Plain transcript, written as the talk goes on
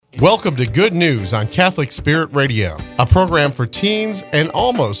Welcome to Good News on Catholic Spirit Radio, a program for teens and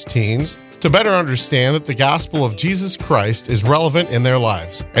almost teens to better understand that the gospel of Jesus Christ is relevant in their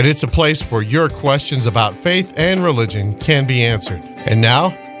lives. And it's a place where your questions about faith and religion can be answered. And now,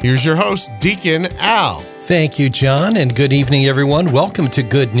 here's your host, Deacon Al. Thank you, John, and good evening, everyone. Welcome to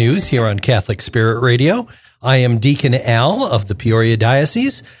Good News here on Catholic Spirit Radio. I am Deacon Al of the Peoria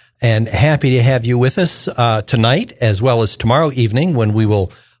Diocese, and happy to have you with us tonight as well as tomorrow evening when we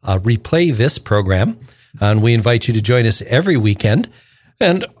will replay this program. And we invite you to join us every weekend.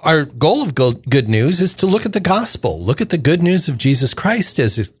 And our goal of Good News is to look at the gospel, look at the good news of Jesus Christ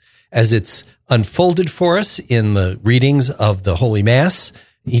as it's unfolded for us in the readings of the Holy Mass.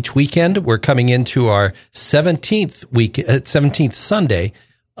 Each weekend, we're coming into our 17th Sunday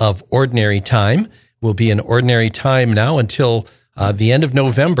of Ordinary Time. We'll be in Ordinary Time now until the end of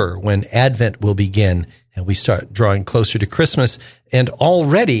November, when Advent will begin and we start drawing closer to Christmas. And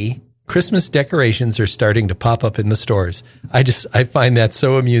already Christmas decorations are starting to pop up in the stores. I find that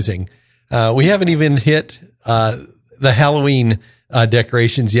so amusing. We haven't even hit the Halloween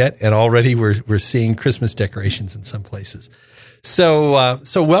decorations yet, and already we're seeing Christmas decorations in some places. So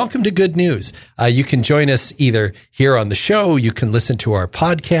welcome to Good News. You can join us either here on the show. You can listen to our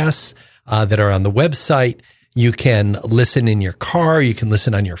podcasts that are on the website. You can listen in your car. You can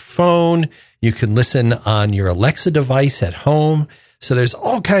listen on your phone. You can listen on your Alexa device at home. So there's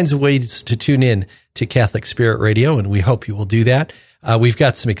all kinds of ways to tune in to Catholic Spirit Radio, and we hope you will do that. We've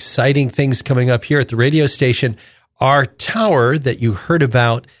got some exciting things coming up here at the radio station. Our tower that you heard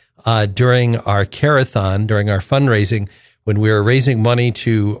about during our carathon, during our fundraising, when we were raising money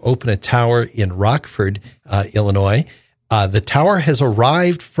to open a tower in Rockford, Illinois, the tower has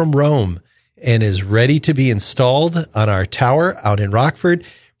arrived from Rome and is ready to be installed on our tower out in Rockford.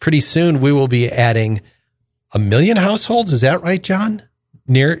 Pretty soon we will be adding 1 million households. Is that right, John?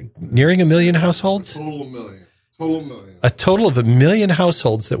 Nearing 1 million households? Total million. A total of 1 million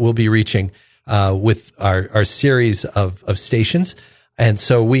households that we'll be reaching with our series of stations. And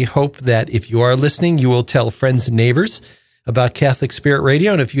so we hope that if you are listening, you will tell friends and neighbors about Catholic Spirit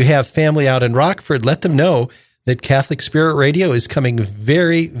Radio. And if you have family out in Rockford, let them know that Catholic Spirit Radio is coming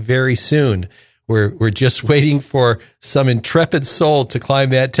very, very soon. We're just waiting for some intrepid soul to climb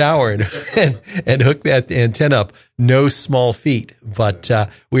that tower and hook that antenna up. No small feat, but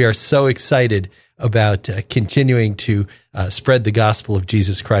we are so excited about continuing to spread the gospel of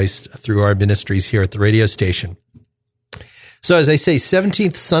Jesus Christ through our ministries here at the radio station. So as I say,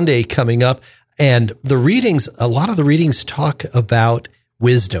 17th Sunday coming up, and the readings, a lot of the readings talk about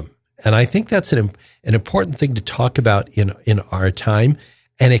wisdom. And I think that's an important thing to talk about in our time.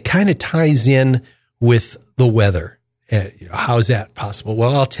 And it kind of ties in with the weather. How's that possible?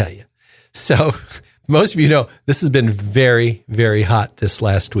 Well, I'll tell you. So most of you know this has been very, very hot this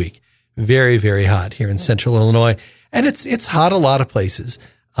last week. Very, very hot here in central Illinois. And it's hot a lot of places.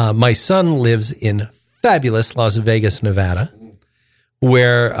 My son lives in fabulous Las Vegas, Nevada,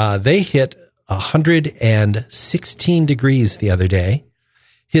 where they hit 116 degrees the other day.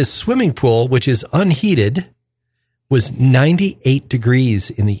 His swimming pool, which is unheated, was 98 degrees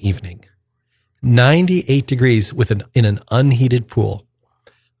in the evening. 98 degrees in an unheated pool.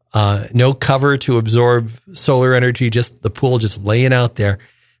 No cover to absorb solar energy, just the pool just laying out there.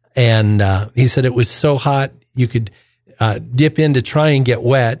 And he said it was so hot you could dip in to try and get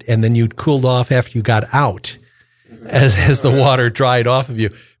wet, and then you'd cooled off after you got out as the water dried off of you,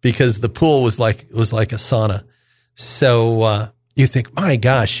 because the pool was like a sauna. So you think, my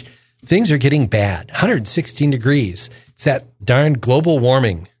gosh, things are getting bad. 116 degrees. It's that darn global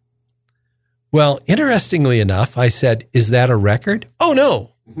warming. Well, interestingly enough, I said, is that a record? Oh,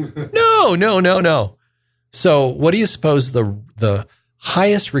 no. No. So what do you suppose the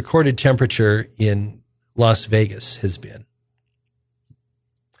highest recorded temperature in Las Vegas has been?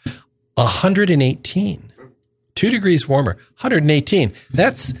 118. 2 degrees warmer. 118.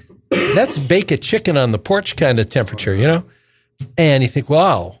 That's bake a chicken on the porch kind of temperature, you know? And you think,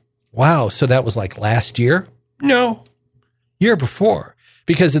 wow. So that was like last year? No, year before,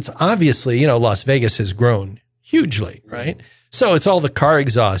 because it's obviously, Las Vegas has grown hugely, right? So it's all the car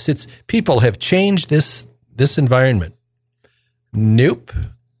exhaust. It's people have changed this environment. Nope.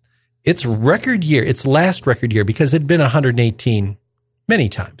 It's record year. It's last record year, because it'd been 118 many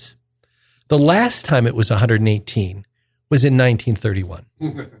times. The last time it was 118 was in 1931.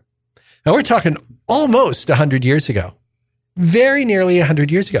 Now we're talking almost 100 years ago. Very nearly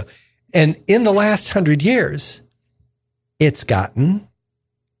 100 years ago. And in the last 100 years, it's gotten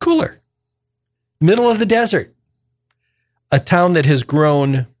cooler. Middle of the desert. A town that has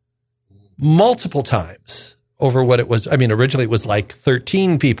grown multiple times over what it was. I mean, originally it was like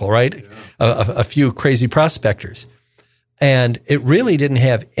 13 people, right? Yeah. A few crazy prospectors. And it really didn't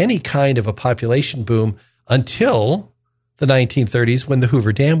have any kind of a population boom until the 1930s when the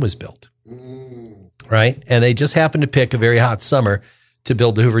Hoover Dam was built, right? And they just happened to pick a very hot summer to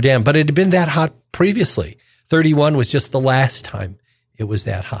build the Hoover Dam, but it had been that hot previously. 31 was just the last time it was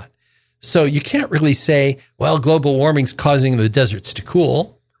that hot. So you can't really say, well, global warming's causing the deserts to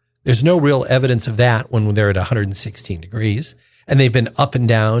cool. There's no real evidence of that when they're at 116 degrees. And they've been up and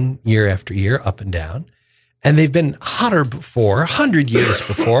down year after year, up and down. And they've been hotter before, 100 years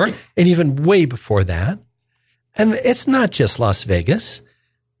before, and even way before that. And it's not just Las Vegas.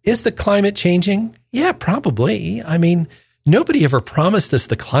 Is the climate changing? Yeah, probably. I mean, nobody ever promised us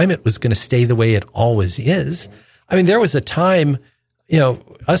the climate was going to stay the way it always is. I mean, there was a time,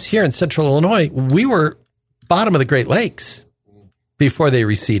 us here in Central Illinois, we were bottom of the Great Lakes before they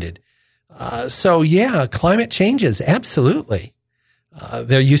receded. So yeah, climate changes. Absolutely.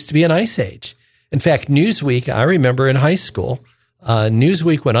 There used to be an ice age. In fact, Newsweek, I remember in high school,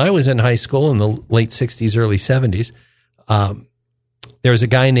 Newsweek, when I was in high school in the late 60s, early 70s, there was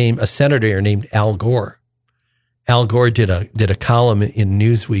a senator named Al Gore. Al Gore did a column in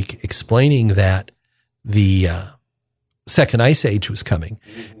Newsweek explaining that the second ice age was coming.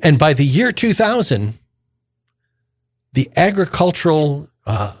 And by the year 2000, the agricultural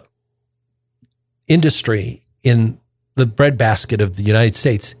industry in the breadbasket of the United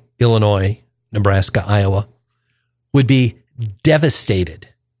States, Illinois, Nebraska, Iowa, would be devastated.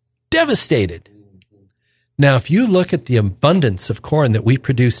 Devastated. Now, if you look at the abundance of corn that we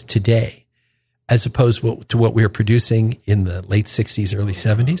produce today, as opposed to what we were producing in the late 60s, early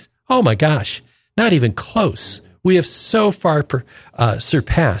 70s, oh my gosh, not even close. We have so far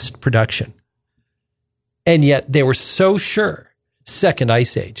surpassed production. And yet they were so sure, second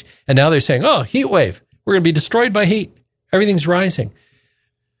ice age. And now they're saying, oh, heat wave. We're going to be destroyed by heat. Everything's rising.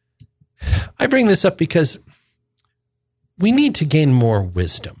 I bring this up because we need to gain more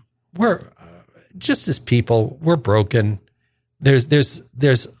wisdom. We're just as people, we're broken. There's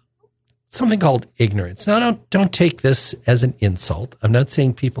something called ignorance. Now, don't take this as an insult. I'm not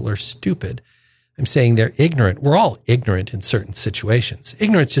saying people are stupid. I'm saying they're ignorant. We're all ignorant in certain situations.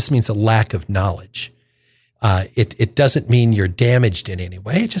 Ignorance just means a lack of knowledge. It doesn't mean you're damaged in any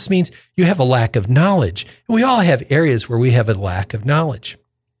way. It just means you have a lack of knowledge. And we all have areas where we have a lack of knowledge.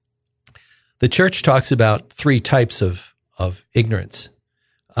 The church talks about three types of ignorance.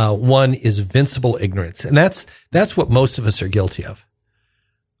 One is vincible ignorance, and that's what most of us are guilty of.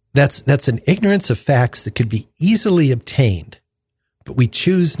 That's an ignorance of facts that could be easily obtained, but we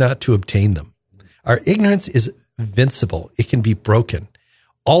choose not to obtain them. Our ignorance is vincible. It can be broken.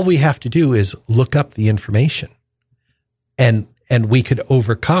 All we have to do is look up the information, and we could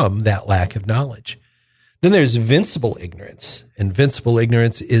overcome that lack of knowledge. Then there's vincible ignorance, and vincible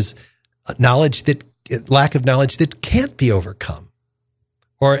ignorance is lack of knowledge that can't be overcome,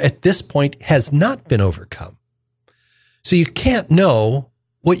 or at this point has not been overcome. So you can't know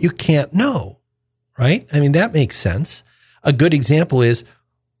what you can't know, right? I mean, that makes sense. A good example is,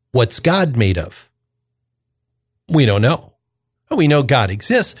 what's God made of? We don't know. We know God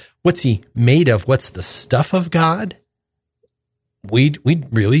exists. What's he made of? What's the stuff of God? We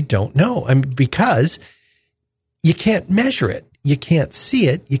really don't know. I mean, because you can't measure it. You can't see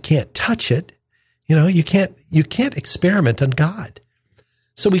it. You can't touch it. You can't experiment on God.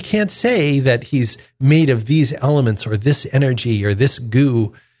 So we can't say that he's made of these elements or this energy or this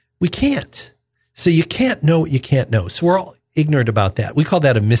goo. We can't. So you can't know what you can't know. So we're all ignorant about that. We call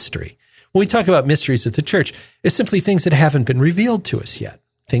that a mystery. When we talk about mysteries at the church, it's simply things that haven't been revealed to us yet,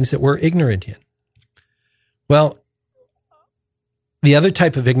 things that we're ignorant in. Well, the other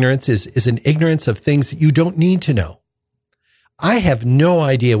type of ignorance is an ignorance of things that you don't need to know. I have no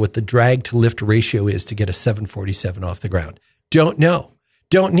idea what the drag to lift ratio is to get a 747 off the ground. Don't know.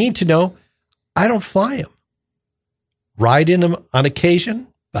 Don't need to know. I don't fly them. Ride in them on occasion,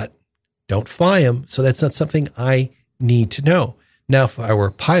 but don't fly them. So that's not something I need to know. Now, if I were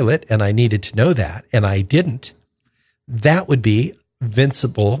a pilot and I needed to know that and I didn't, that would be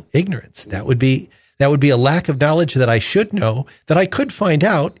vincible ignorance. That would be a lack of knowledge that I should know, that I could find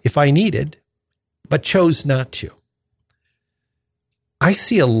out if I needed, but chose not to. I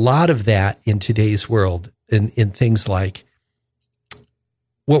see a lot of that in today's world in things like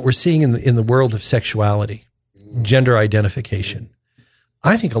what we're seeing in the world of sexuality, gender identification.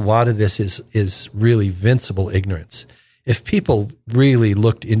 I think a lot of this is really vincible ignorance. If people really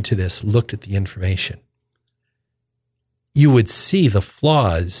looked into this, looked at the information, you would see the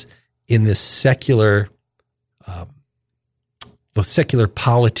flaws in this secular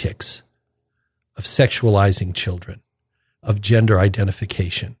politics of sexualizing children, of gender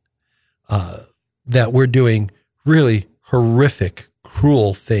identification, that we're doing really horrific,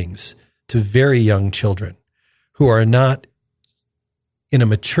 cruel things to very young children who are not in a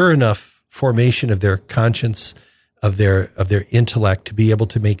mature enough formation of their conscience, of their intellect to be able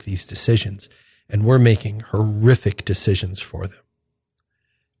to make these decisions. And we're making horrific decisions for them.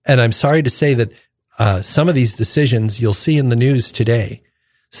 And I'm sorry to say that some of these decisions you'll see in the news today,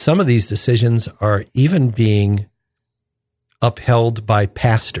 some of these decisions are even being upheld by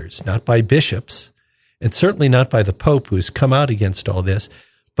pastors, not by bishops, and certainly not by the Pope, who's come out against all this,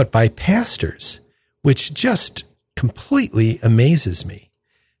 but by pastors, which just completely amazes me.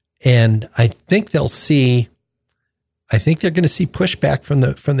 And I think they're going to see pushback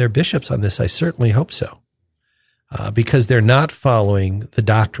from their bishops on this. I certainly hope so, because they're not following the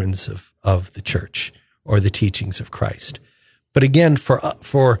doctrines of the church or the teachings of Christ. But again, for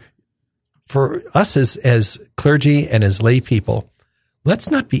us as clergy and as lay people,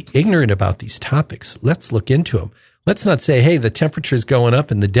 let's not be ignorant about these topics. Let's look into them. Let's not say, hey, the temperature's going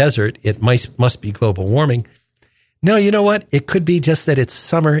up in the desert. It must be global warming. No, you know what? It could be just that it's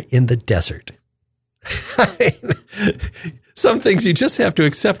summer in the desert. Some things you just have to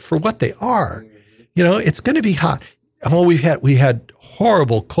accept for what they are. You know, it's going to be hot. Oh, we had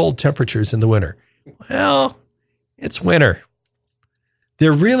horrible cold temperatures in the winter. Well, it's winter.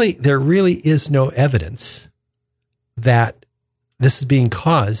 There really is no evidence that this is being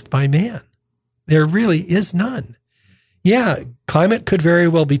caused by man. There really is none. Yeah, climate could very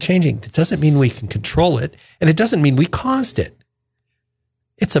well be changing. It doesn't mean we can control it, and it doesn't mean we caused it.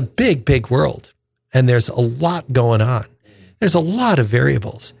 It's a big, big world, and there's a lot going on. There's a lot of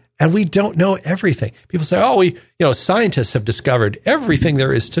variables, and we don't know everything. People say, scientists have discovered everything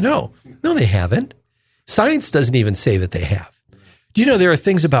there is to know. No, they haven't. Science doesn't even say that they have. Do you know there are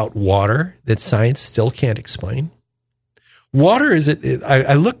things about water that science still can't explain? Water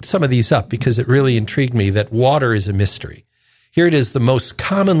I looked some of these up because it really intrigued me that water is a mystery. Here it is, the most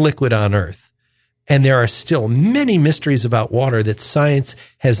common liquid on earth. And there are still many mysteries about water that science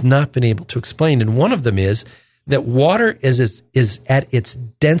has not been able to explain. And one of them is that water is at its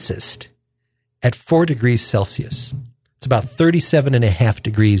densest at 4 degrees Celsius. It's about 37.5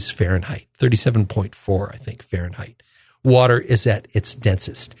 degrees Fahrenheit, 37.4, I think, Fahrenheit. Water is at its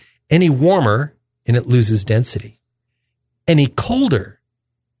densest. Any warmer, and it loses density. Any colder,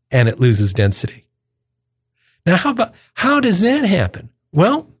 and it loses density. Now, how does that happen?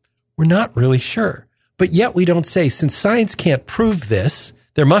 Well, we're not really sure. But yet we don't say, since science can't prove this,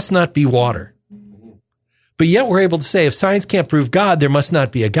 there must not be water. But yet we're able to say, if science can't prove God, there must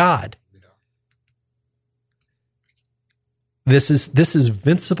not be a God. This is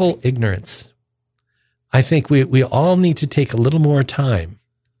vincible ignorance. I think we all need to take a little more time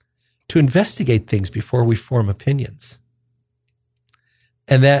to investigate things before we form opinions.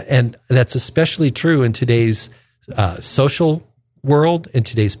 And that's especially true in today's social world, in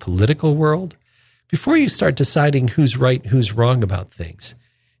today's political world. Before you start deciding who's right and who's wrong about things,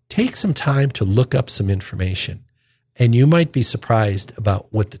 take some time to look up some information, and you might be surprised about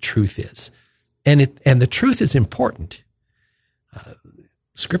what the truth is. And the truth is important.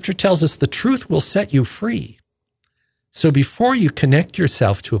 Scripture tells us the truth will set you free. So before you connect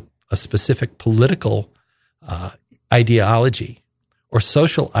yourself to a specific political ideology or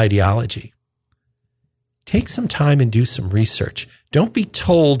social ideology, take some time and do some research. Don't be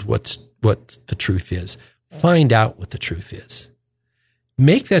told what the truth is. Find out what the truth is.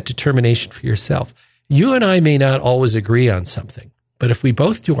 Make that determination for yourself. You and I may not always agree on something, but if we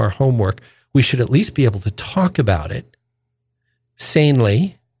both do our homework, we should at least be able to talk about it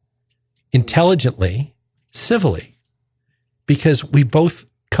sanely, intelligently, civilly, because we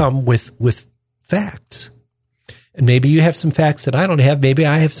both come with facts. And maybe you have some facts that I don't have. Maybe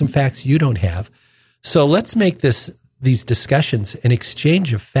I have some facts you don't have. So let's make these discussions an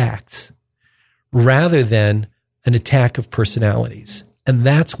exchange of facts rather than an attack of personalities. And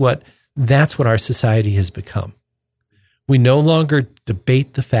that's what our society has become. We no longer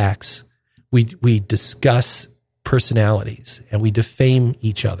debate the facts. We discuss personalities, and we defame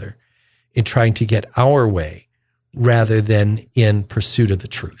each other in trying to get our way rather than in pursuit of the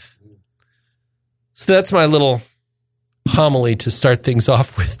truth. So that's my little homily to start things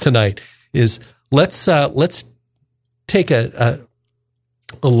off with tonight. Is let's take a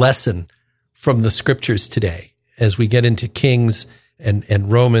lesson from the scriptures today as we get into Kings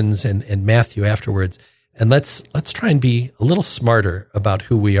and Romans and Matthew afterwards, and let's try and be a little smarter about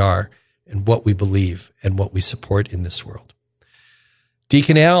who we are and what we believe and what we support in this world.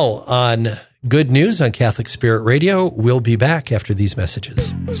 Deacon Al on Good News on Catholic Spirit Radio. We'll be back after these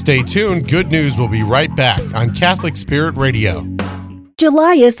messages. Stay tuned. Good News will be right back on Catholic Spirit Radio.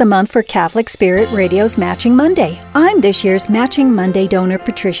 July is the month for Catholic Spirit Radio's Matching Monday. I'm this year's Matching Monday donor,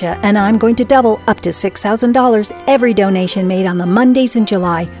 Patricia, and I'm going to double up to $6,000 every donation made on the Mondays in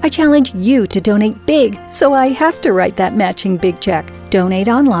July. I challenge you to donate big, so I have to write that matching big check. Donate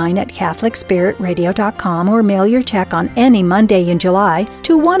online at CatholicSpiritRadio.com or mail your check on any Monday in July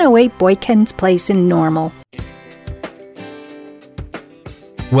to 108 Boykins Place in Normal.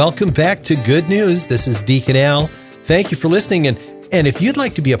 Welcome back to Good News. This is Deacon Al. Thank you for listening. And if you'd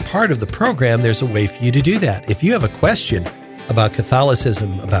like to be a part of the program, there's a way for you to do that. If you have a question about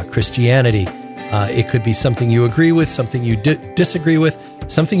Catholicism, about Christianity, it could be something you agree with, something you disagree with,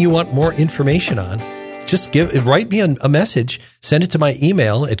 something you want more information on. Just write me a message, send it to my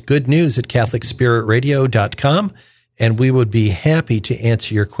email at goodnews@catholicspiritradio.com, and we would be happy to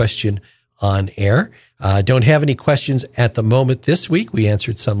answer your question on air. Don't have any questions at the moment this week. We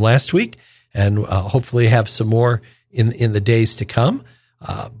answered some last week, and hopefully have some more in the days to come.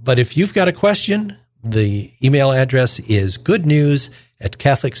 But if you've got a question, the email address is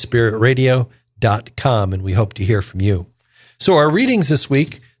goodnews@catholicspiritradio.com, and we hope to hear from you. So our readings this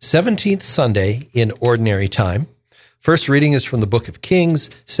week, 17th Sunday in Ordinary Time. First reading is from the Book of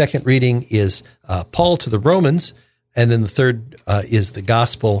Kings. Second reading is Paul to the Romans. And then the third is the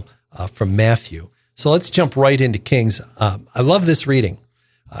Gospel from Matthew. So let's jump right into Kings. I love this reading.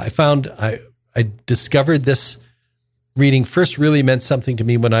 I discovered this reading first really meant something to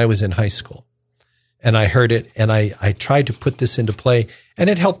me when I was in high school. And I heard it, and I tried to put this into play, and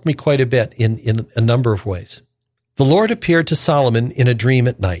it helped me quite a bit in a number of ways. The Lord appeared to Solomon in a dream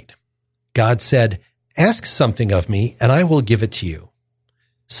at night. God said, "Ask something of me, and I will give it to you."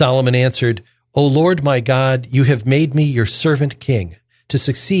 Solomon answered, "O Lord my God, you have made me your servant king, to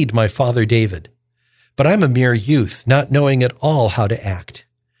succeed my father David. But I'm a mere youth, not knowing at all how to act.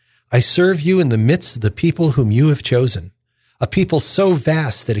 I serve you in the midst of the people whom you have chosen, a people so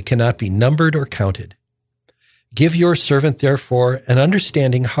vast that it cannot be numbered or counted. Give your servant, therefore, an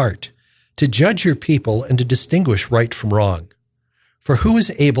understanding heart, to judge your people and to distinguish right from wrong. For who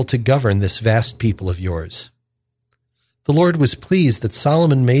is able to govern this vast people of yours?" The Lord was pleased that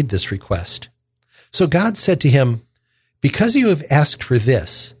Solomon made this request. So God said to him, "Because you have asked for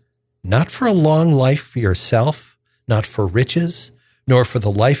this, not for a long life for yourself, not for riches, nor for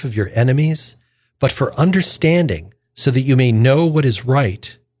the life of your enemies, but for understanding, so that you may know what is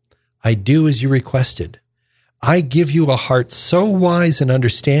right, I do as you requested. I give you a heart so wise and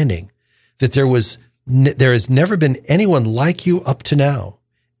understanding that there has never been anyone like you up to now,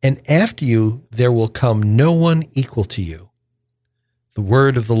 and after you there will come no one equal to you." The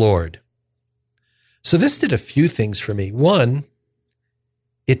word of the Lord. So this did a few things for me. One,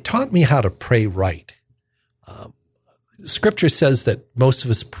 it taught me how to pray right. Scripture says that most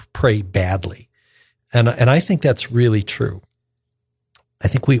of us pray badly, and I think that's really true. I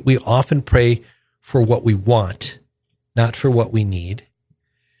think we often pray for what we want, not for what we need.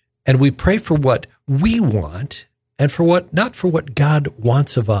 And we pray for what we want and not for what God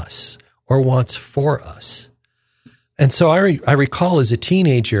wants of us or wants for us. And so I recall as a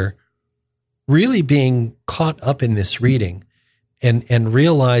teenager really being caught up in this reading and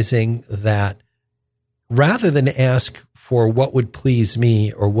realizing that rather than ask for what would please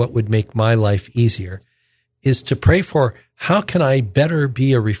me or what would make my life easier, is to pray for how can I better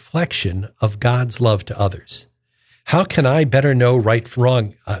be a reflection of God's love to others? How can I better know right from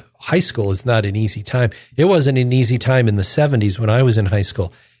wrong? High school is not an easy time. It wasn't an easy time in the 70s when I was in high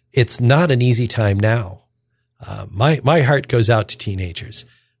school. It's not an easy time now. My heart goes out to teenagers.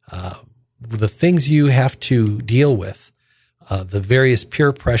 The things you have to deal with, the various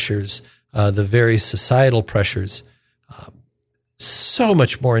peer pressures, the various societal pressures, so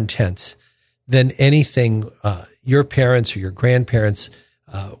much more intense than anything your parents or your grandparents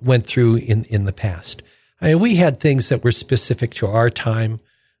went through in the past. I mean, we had things that were specific to our time.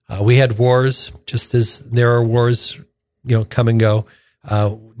 We had wars, just as there are wars, come and go.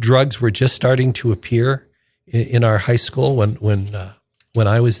 Drugs were just starting to appear in our high school when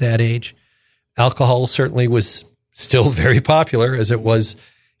I was that age. Alcohol certainly was still very popular, as it was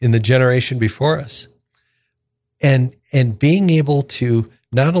in the generation before us. And being able to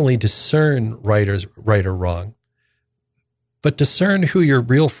not only discern right or wrong, but discern who your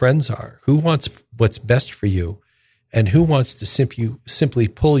real friends are, who wants what's best for you, and who wants to simply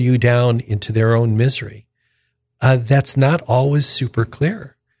pull you down into their own misery. That's not always super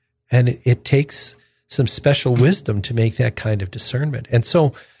clear. And it takes some special wisdom to make that kind of discernment. And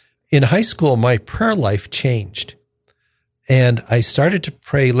so in high school, my prayer life changed. And I started to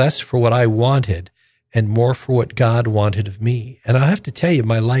pray less for what I wanted and more for what God wanted of me. And I have to tell you,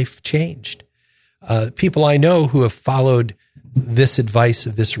 my life changed. People I know who have followed this advice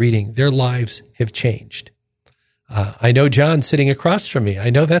of this reading, their lives have changed. I know John sitting across from me. I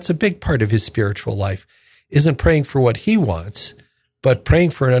know that's a big part of his spiritual life, isn't praying for what he wants, but praying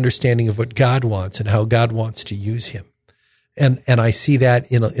for an understanding of what God wants and how God wants to use him. And I see that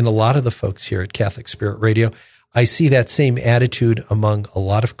in a lot of the folks here at Catholic Spirit Radio. I see that same attitude among a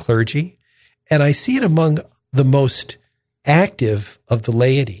lot of clergy, and I see it among the most active of the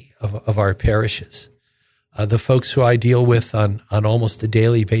laity of our parishes. The folks who I deal with on almost a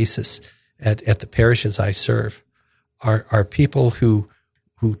daily basis at the parishes I serve are people who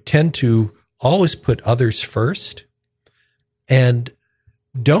tend to always put others first and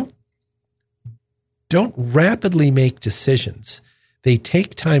don't rapidly make decisions. They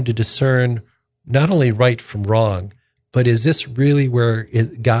take time to discern not only right from wrong, but is this really where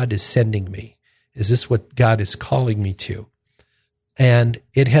God is sending me? Is this what God is calling me to? And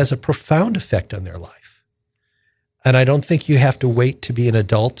it has a profound effect on their life. And I don't think you have to wait to be an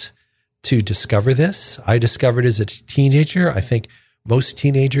adult to discover this. I discovered as a teenager. I think most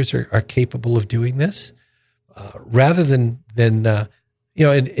teenagers are capable of doing this. Rather than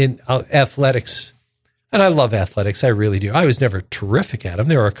in athletics, and I love athletics, I really do. I was never terrific at them.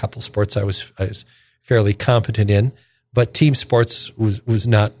 There are a couple sports I was fairly competent in, but team sports was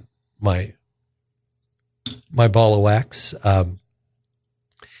not my ball of wax. And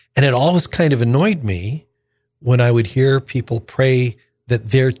it always kind of annoyed me when I would hear people pray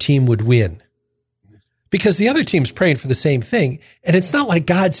that their team would win, because the other team's praying for the same thing. And it's not like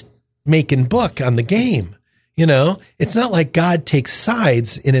God's making book on the game. It's not like God takes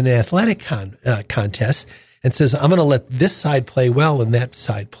sides in an athletic contest and says, I'm going to let this side play well and that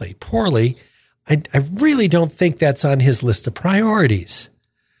side play poorly. I really don't think that's on his list of priorities.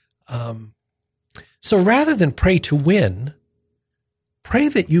 So rather than pray to win, pray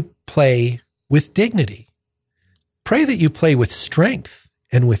that you play with dignity. Pray that you play with strength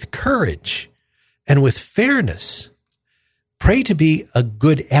and with courage and with fairness. Pray to be a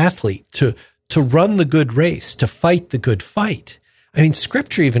good athlete, to run the good race, to fight the good fight. I mean,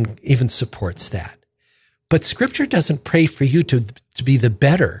 Scripture even supports that. But Scripture doesn't pray for you to be the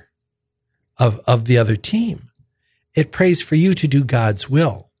better of the other team. It prays for you to do God's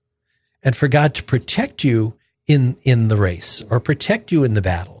will and for God to protect you in the race or protect you in the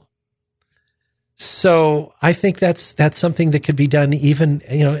battle. So I think that's something that could be done even,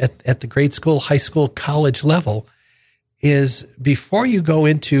 at the grade school, high school, college level, is before you go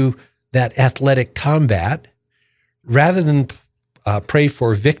into that athletic combat, rather than pray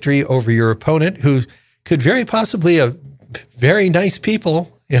for victory over your opponent, who could very possibly a very nice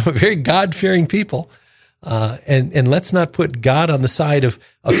people, very God-fearing people, and let's not put God on the side of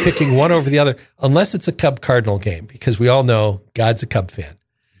picking one over the other, unless it's a Cub-Cardinal game, because we all know God's a Cub fan.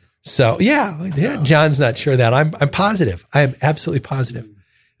 So yeah, John's not sure that. I'm positive. I am absolutely positive.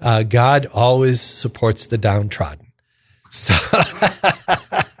 God always supports the downtrodden. So,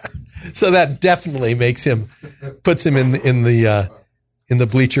 so that definitely puts him in the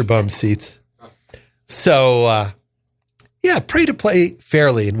bleacher bum seats. So, pray to play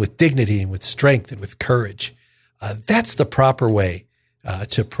fairly and with dignity and with strength and with courage. That's the proper way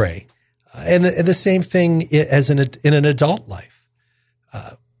to pray. And the same thing as in an adult life.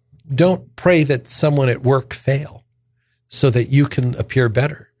 Don't pray that someone at work fail so that you can appear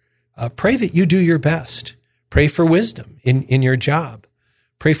better. Pray that you do your best. Pray for wisdom in your job.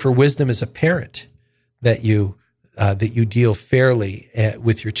 Pray for wisdom as a parent, that you deal fairly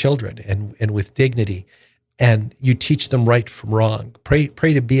with your children and with dignity, and you teach them right from wrong. Pray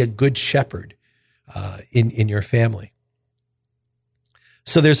to be a good shepherd in your family.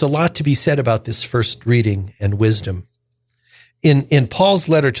 So there's a lot to be said about this first reading and wisdom. In Paul's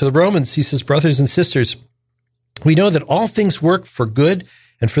letter to the Romans, he says, brothers and sisters, we know that all things work for good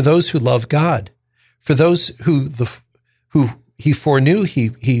and for those who love God. For those who he foreknew,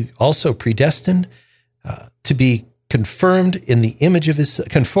 he also predestined to be conformed in the image of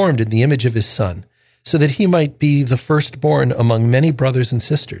his Son, so that he might be the firstborn among many brothers and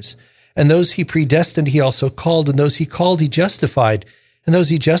sisters. And those he predestined, he also called, and those he called, he justified, and those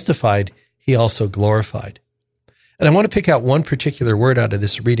he justified, he also glorified. And I want to pick out one particular word out of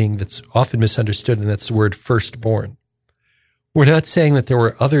this reading that's often misunderstood, and that's the word firstborn. We're not saying that there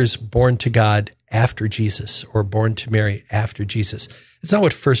were others born to God after Jesus or born to Mary after Jesus. It's not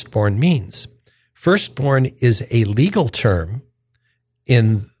what firstborn means. Firstborn is a legal term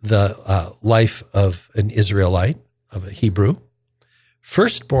in the life of an Israelite, of a Hebrew.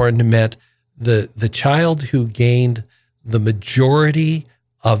 Firstborn meant the child who gained the majority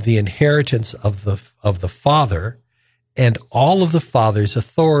of the inheritance of the Father and all of the Father's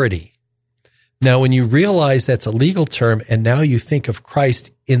authority. Now, when you realize that's a legal term, and now you think of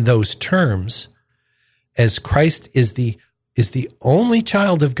Christ in those terms, as Christ is the only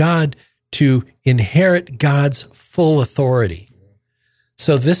child of God to inherit God's full authority.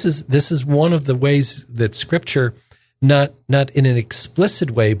 So this is one of the ways that Scripture, not in an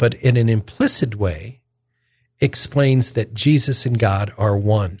explicit way, but in an implicit way, explains that Jesus and God are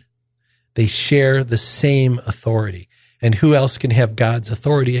one. They share the same authority. And who else can have God's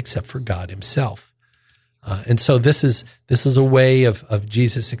authority except for God himself? And so this is a way of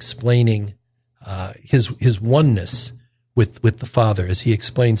Jesus explaining his oneness with the Father, as he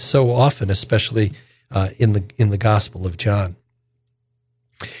explains so often, especially in the Gospel of John.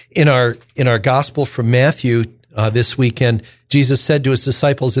 In our Gospel from Matthew this weekend, Jesus said to his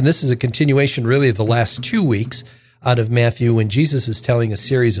disciples, and this is a continuation really of the last 2 weeks out of Matthew, when Jesus is telling a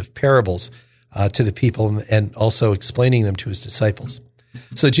series of parables to the people and also explaining them to his disciples.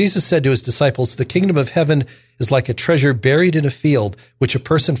 So Jesus said to his disciples, "The kingdom of heaven is like a treasure buried in a field, which a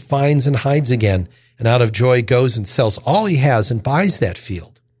person finds and hides again, and out of joy goes and sells all he has and buys that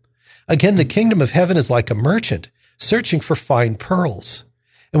field. Again, the kingdom of heaven is like a merchant searching for fine pearls.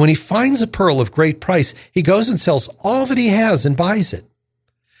 And when he finds a pearl of great price, he goes and sells all that he has and buys it.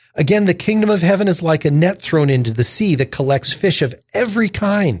 Again, the kingdom of heaven is like a net thrown into the sea that collects fish of every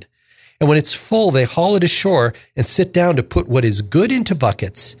kind. And when it's full, they haul it ashore and sit down to put what is good into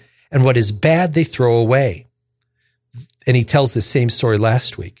buckets, and what is bad they throw away." And he tells the same story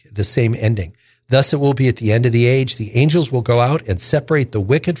last week, the same ending. "Thus it will be at the end of the age. The angels will go out and separate the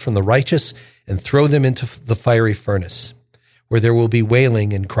wicked from the righteous and throw them into the fiery furnace, where there will be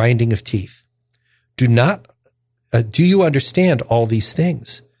wailing and grinding of teeth. Do you understand all these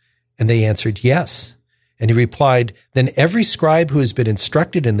things?" And they answered, "Yes." And he replied, "Then every scribe who has been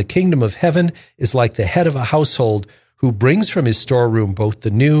instructed in the kingdom of heaven is like the head of a household, who brings from his storeroom both the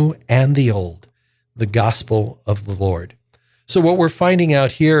new and the old, the gospel of the Lord." So what we're finding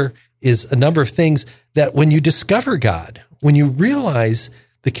out here is a number of things that when you discover God, when you realize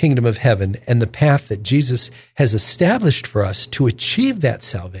the kingdom of heaven and the path that Jesus has established for us to achieve that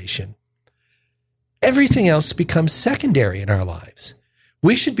salvation, everything else becomes secondary in our lives.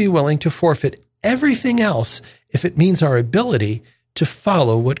 We should be willing to forfeit everything else if it means our ability to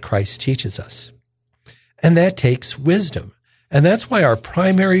follow what Christ teaches us. And that takes wisdom. And that's why our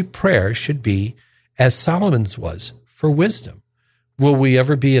primary prayer should be, as Solomon's was, for wisdom. Will we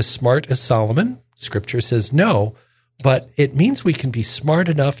ever be as smart as Solomon? Scripture says no, but it means we can be smart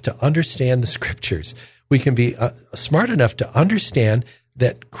enough to understand the Scriptures. We can be smart enough to understand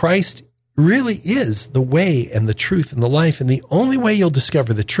that Christ really is the way and the truth and the life. And the only way you'll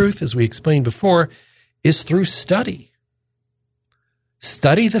discover the truth, as we explained before, is through study.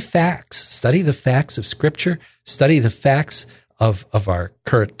 Study the facts of Scripture, study the facts of our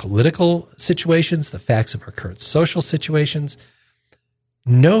current political situations, the facts of our current social situations.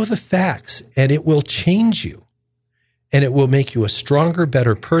 Know the facts, and it will change you, and it will make you a stronger,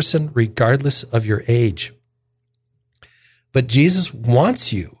 better person, regardless of your age. But Jesus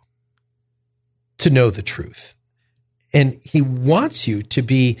wants you to know the truth. And he wants you to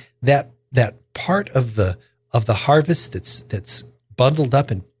be that part of the harvest that's bundled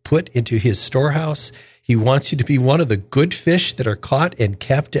up and put into his storehouse. He wants you to be one of the good fish that are caught and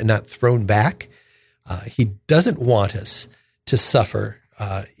kept and not thrown back. He doesn't want us to suffer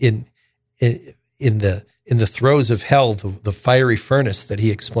in the throes of hell, the fiery furnace that he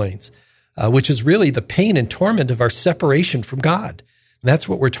explains, which is really the pain and torment of our separation from God. And that's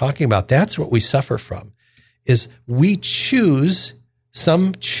what we're talking about. That's what we suffer from, is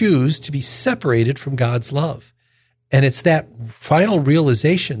some choose to be separated from God's love. And it's that final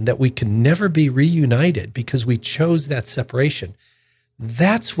realization that we can never be reunited because we chose that separation.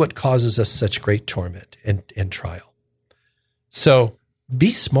 That's what causes us such great torment and trial. So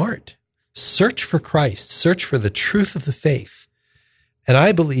be smart. Search for Christ. Search for the truth of the faith. And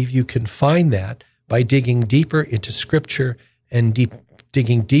I believe you can find that by digging deeper into Scripture and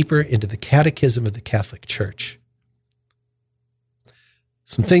digging deeper into the Catechism of the Catholic Church.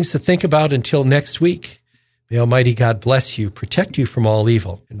 Some things to think about until next week. May Almighty God bless you, protect you from all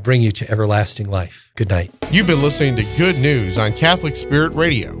evil, and bring you to everlasting life. Good night. You've been listening to Good News on Catholic Spirit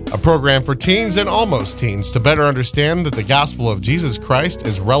Radio, a program for teens and almost teens to better understand that the gospel of Jesus Christ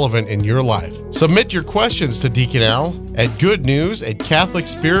is relevant in your life. Submit your questions to Deacon Al at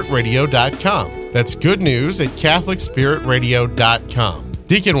goodnews@catholicspiritradio.com. That's goodnews@catholicspiritradio.com.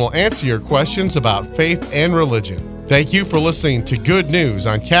 Deacon will answer your questions about faith and religion. Thank you for listening to Good News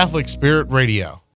on Catholic Spirit Radio.